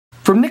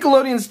From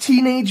Nickelodeon's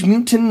Teenage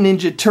Mutant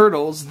Ninja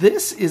Turtles,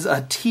 this is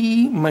a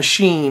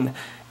T-Machine.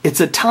 It's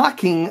a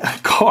talking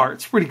car.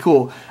 It's pretty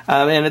cool.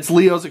 And it's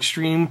Leo's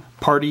Extreme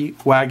Party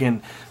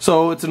Wagon.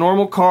 So it's a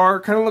normal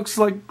car. Kind of looks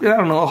like, I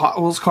don't know, a Hot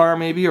Wheels car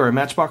maybe, or a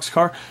Matchbox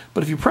car.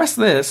 But if you press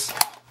this,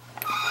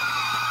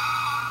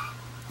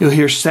 you'll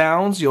hear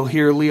sounds. You'll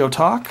hear Leo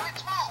talk,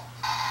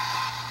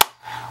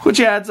 which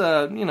adds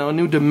a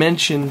new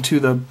dimension to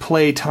the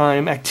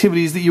playtime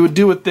activities that you would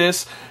do with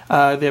this.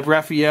 They have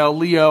Raphael,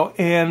 Leo,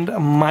 and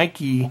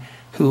Mikey,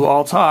 who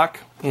all talk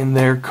in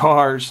their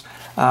cars.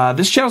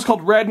 This channel is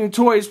called Rad New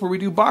Toys, where we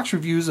do box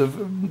reviews of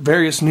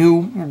various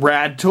new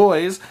rad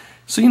toys,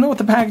 so you know what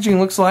the packaging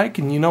looks like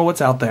and you know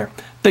what's out there.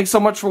 Thanks so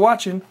much for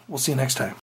watching. We'll see you next time.